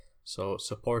So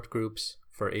support groups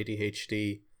for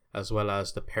ADHD, as well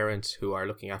as the parents who are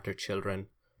looking after children.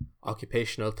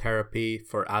 Occupational therapy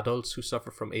for adults who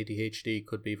suffer from ADHD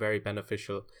could be very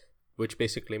beneficial, which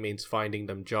basically means finding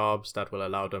them jobs that will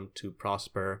allow them to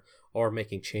prosper or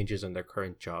making changes in their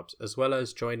current jobs, as well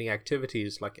as joining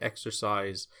activities like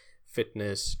exercise,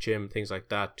 fitness, gym, things like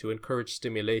that to encourage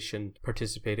stimulation,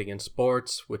 participating in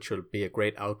sports, which will be a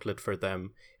great outlet for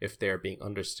them. If they're being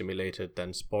understimulated,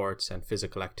 then sports and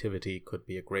physical activity could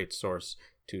be a great source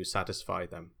to satisfy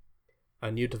them.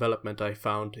 A new development I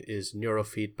found is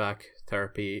neurofeedback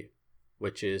therapy,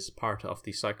 which is part of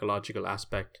the psychological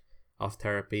aspect of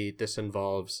therapy. This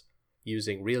involves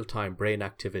using real-time brain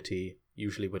activity,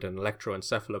 usually with an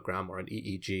electroencephalogram or an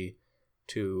EEG,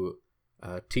 to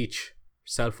teach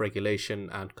self-regulation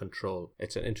and control.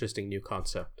 It's an interesting new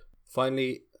concept.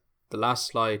 Finally, the last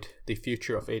slide, the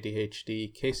future of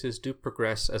ADHD. Cases do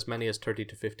progress as many as 30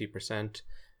 to 50%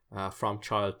 from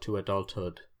child to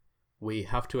adulthood. We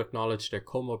have to acknowledge their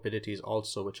comorbidities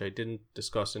also, which I didn't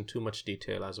discuss in too much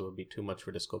detail as it would be too much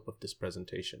for the scope of this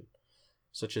presentation,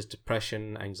 such as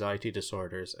depression, anxiety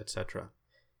disorders, etc.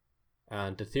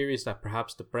 And the theory is that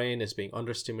perhaps the brain is being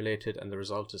understimulated and the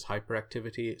result is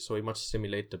hyperactivity, so we must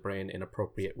stimulate the brain in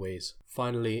appropriate ways.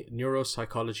 Finally,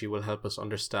 neuropsychology will help us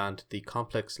understand the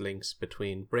complex links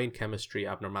between brain chemistry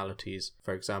abnormalities,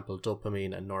 for example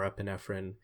dopamine and norepinephrine,